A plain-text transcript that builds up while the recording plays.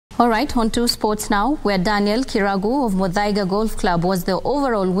All right, on to sports now, where Daniel Kiragu of Muthaiga Golf Club was the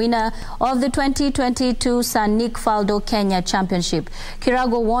overall winner of the 2022 Faldo Kenya Championship.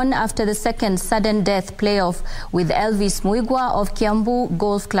 Kiragu won after the second sudden death playoff with Elvis Muigua of Kiambu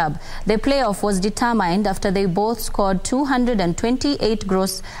Golf Club. The playoff was determined after they both scored 228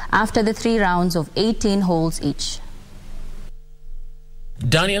 gross after the 3 rounds of 18 holes each.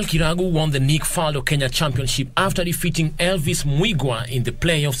 Daniel Kiragu won the Faldo Kenya Championship after defeating Elvis Muigua in the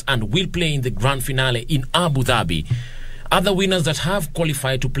playoffs and will play in the grand finale in Abu Dhabi. Other winners that have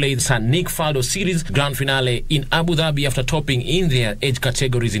qualified to play the Faldo Series grand finale in Abu Dhabi after topping in their age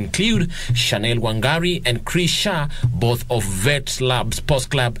categories include Chanel Wangari and Chris Shah, both of Vet Lab Sports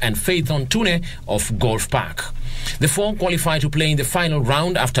Club, and Faith Ontune of Golf Park. The 4 qualified to play in the final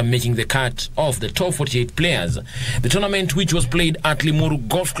round after making the cut of the top 48 players. The tournament, which was played at Limuru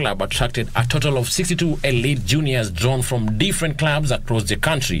Golf Club, attracted a total of 62 elite juniors drawn from different clubs across the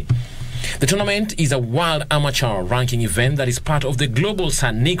country. The tournament is a world amateur ranking event that is part of the global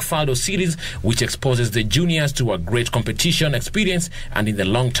Faldo series, which exposes the juniors to a great competition experience and in the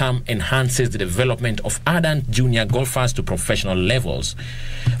long term enhances the development of ardent junior golfers to professional levels.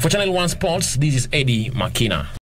 For Channel 1 Sports, this is Eddie Makina.